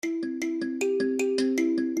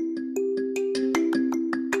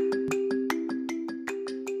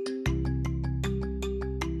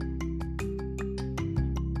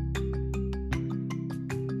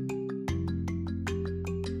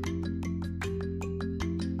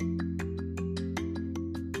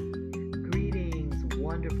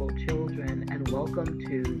welcome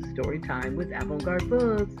to Storytime with Avant-Garde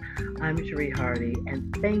Books. I'm Cherie Hardy,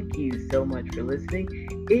 and thank you so much for listening.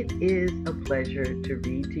 It is a pleasure to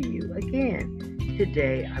read to you again.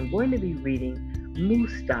 Today, I'm going to be reading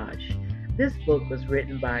Moosestache. This book was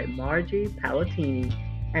written by Margie Palatini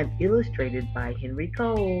and illustrated by Henry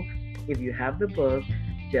Cole. If you have the book,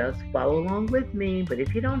 just follow along with me, but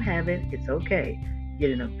if you don't have it, it's okay. Get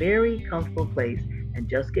in a very comfortable place and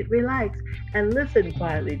just get relaxed and listen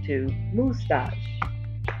quietly to Moosestache.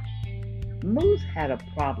 Moose had a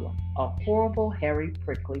problem, a horrible, hairy,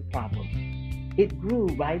 prickly problem. It grew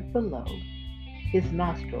right below his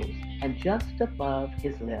nostrils and just above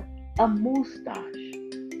his lip, a moustache.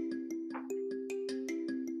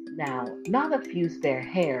 Now, not a few spare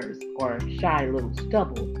hairs or shy little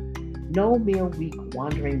stubble, no mere weak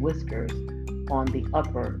wandering whiskers on the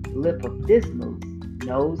upper lip of this moose.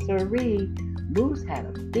 No siree. Moose had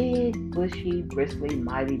a big, bushy, bristly,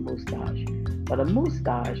 mighty moustache, but a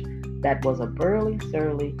moustache that was a burly,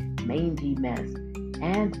 surly, mangy mess,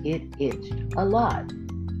 and it itched a lot.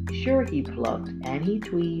 Sure, he plucked and he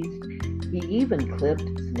tweezed, he even clipped,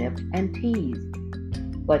 snipped, and teased,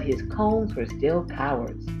 but his combs were still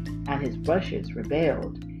cowards, and his brushes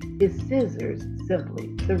rebelled. His scissors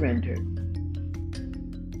simply surrendered.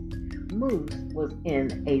 Moose was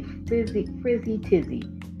in a frizzy tizzy.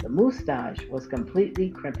 The moustache was completely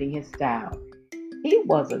crimping his style. He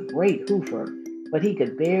was a great hoofer, but he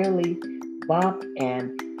could barely bop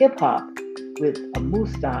and hip-hop with a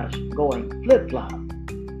moustache going flip-flop.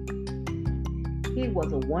 He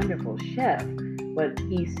was a wonderful chef, but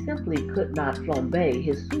he simply could not flambe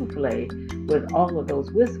his souffle with all of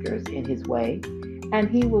those whiskers in his way. And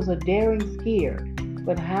he was a daring skier,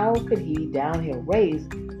 but how could he downhill race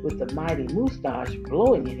with the mighty moustache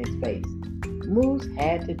blowing in his face? Moose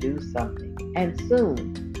had to do something, and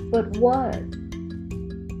soon. But what?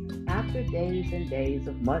 After days and days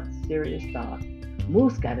of much serious thought,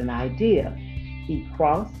 Moose got an idea. He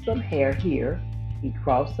crossed some hair here, he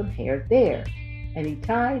crossed some hair there, and he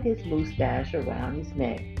tied his moustache around his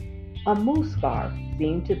neck. A moose scarf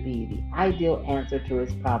seemed to be the ideal answer to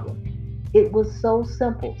his problem. It was so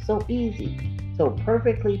simple, so easy, so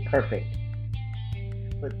perfectly perfect.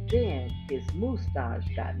 But then his moustache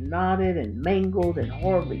got knotted and mangled and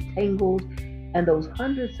horribly tangled, and those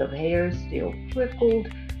hundreds of hairs still prickled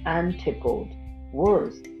and tickled.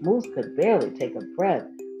 Worse, Moose could barely take a breath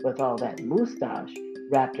with all that moustache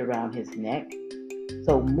wrapped around his neck.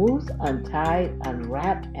 So Moose untied,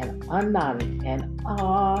 unwrapped, and unknotted, and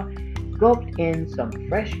gulped in some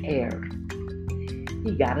fresh air.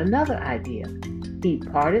 He got another idea. He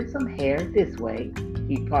parted some hair this way,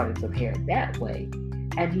 he parted some hair that way,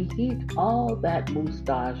 and he heaped all that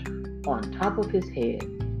moustache on top of his head.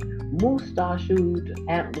 Moustachioed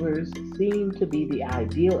antlers seemed to be the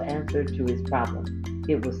ideal answer to his problem.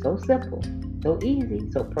 It was so simple, so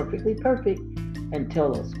easy, so perfectly perfect,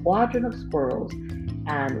 until a squadron of squirrels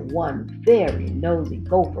and one very nosy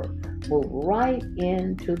gopher moved right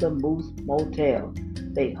into the moose motel.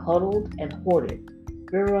 They huddled and hoarded,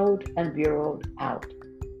 burrowed and burrowed out.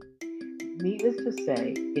 Needless to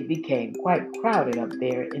say, it became quite crowded up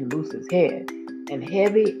there in Moose's head, and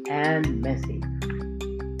heavy and messy,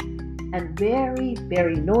 and very,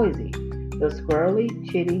 very noisy. The squirrely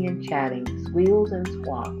chitting and chatting, squeals and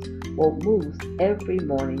squawks woke Moose every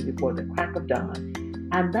morning before the crack of dawn,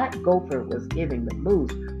 and that gopher was giving the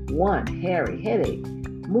moose one hairy headache.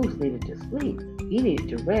 Moose needed to sleep, he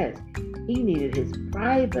needed to rest, he needed his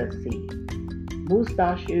privacy.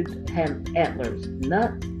 Moustachioed antlers,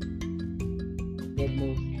 nuts, said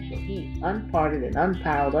Moose. So he unparted and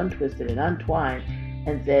unpiled, untwisted and untwined,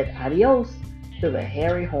 and said adios to the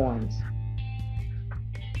hairy horns.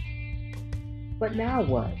 But now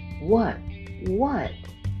what? What?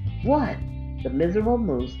 The miserable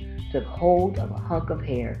moose took hold of a hunk of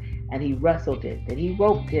hair, and he wrestled it, then he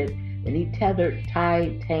roped it, then he tethered,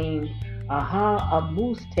 tied, tamed, a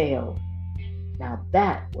moose tail. Now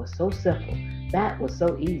that was so simple, that was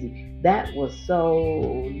so easy, that was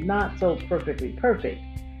so not so perfectly perfect.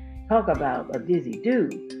 Talk about a dizzy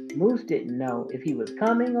dude. Moose didn't know if he was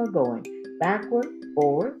coming or going, backward,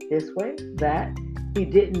 forward, this way, that. He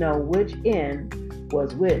didn't know which end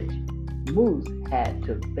was which. Moose had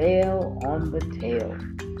to bail on the tail.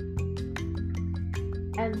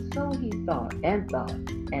 And so he thought and thought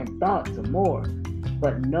and thought some more,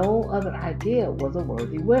 but no other idea was a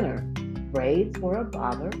worthy winner. Braids were a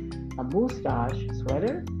bother, a moustache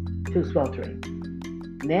sweater, too sweltering.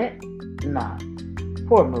 Net, not.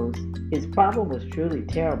 Poor Moose, his problem was truly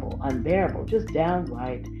terrible, unbearable, just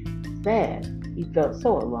downright sad. He felt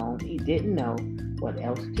so alone, he didn't know what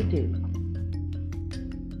else to do.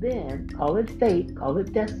 Then, call it fate, call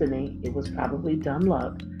it destiny, it was probably dumb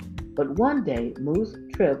luck. But one day, Moose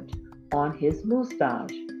tripped on his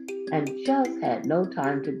moustache and just had no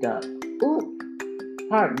time to duck. Oop!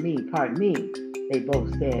 Pardon me, they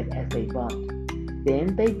both said as they bumped.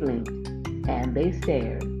 Then they blinked and they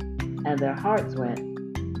stared, and their hearts went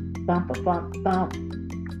thump a thump thump.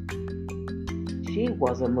 She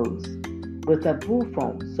was a moose, with a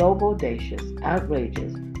bouffon so bodacious,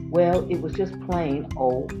 outrageous. Well, it was just plain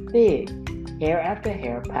old big. Hair after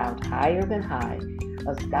hair piled higher than high,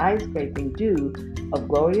 a skyscraping dew of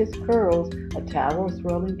glorious curls, a tower of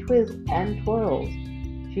swirling twists and twirls.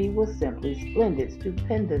 She was simply splendid,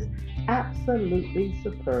 stupendous, absolutely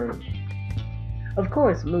superb. Of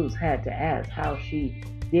course, Moose had to ask how she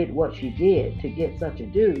did what she did to get such a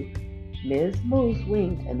do. Miss Moose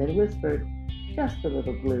winked and then whispered, just a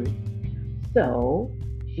little glue. So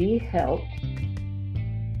she helped.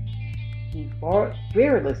 He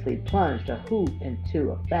fearlessly plunged a hoop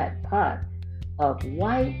into a fat pot of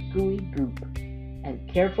white gooey goop, and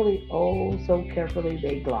carefully, oh so carefully,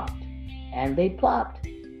 they glopped, and they plopped,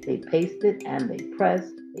 they pasted and they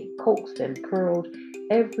pressed, they coaxed and curled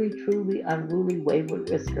every truly unruly wayward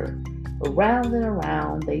whisker. Around and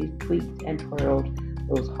around they tweaked and twirled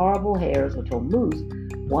those horrible hairs until Moose,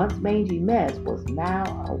 once mangy mess, was now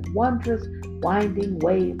a wondrous winding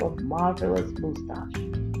wave of marvelous moustache.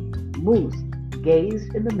 Moose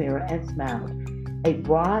gazed in the mirror and smiled, a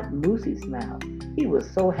broad, moosey smile. He was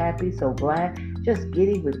so happy, so glad, just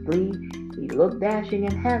giddy with glee. He looked dashing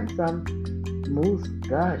and handsome. Moose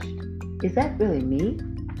gushed, is that really me?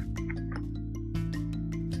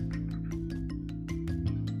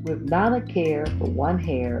 With not a care for one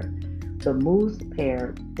hair, the moose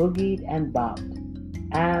pair boogied and bopped,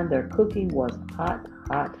 and their cooking was hot,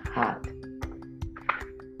 hot, hot.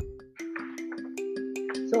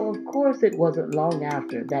 So of course it wasn't long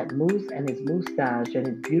after that Moose and his moustache and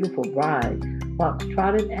his beautiful bride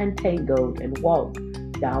fox-trotted and tangoed and walked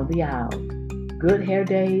down the aisle. Good hair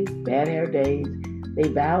days, bad hair days, they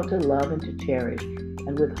vowed to love and to cherish,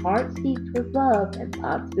 and with hearts heaped with love and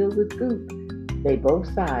pots filled with goop, they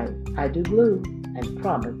both sighed, I do glue, and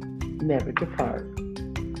promised never to part.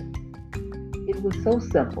 It was so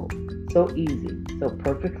simple, so easy, so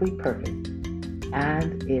perfectly perfect,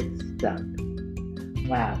 and it stuck.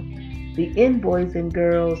 Wow. The end, boys and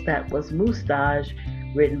girls, that was Moosestache,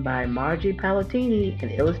 written by Margie Palatini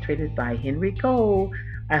and illustrated by Henry Cole.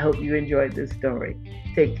 I hope you enjoyed this story.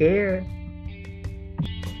 Take care.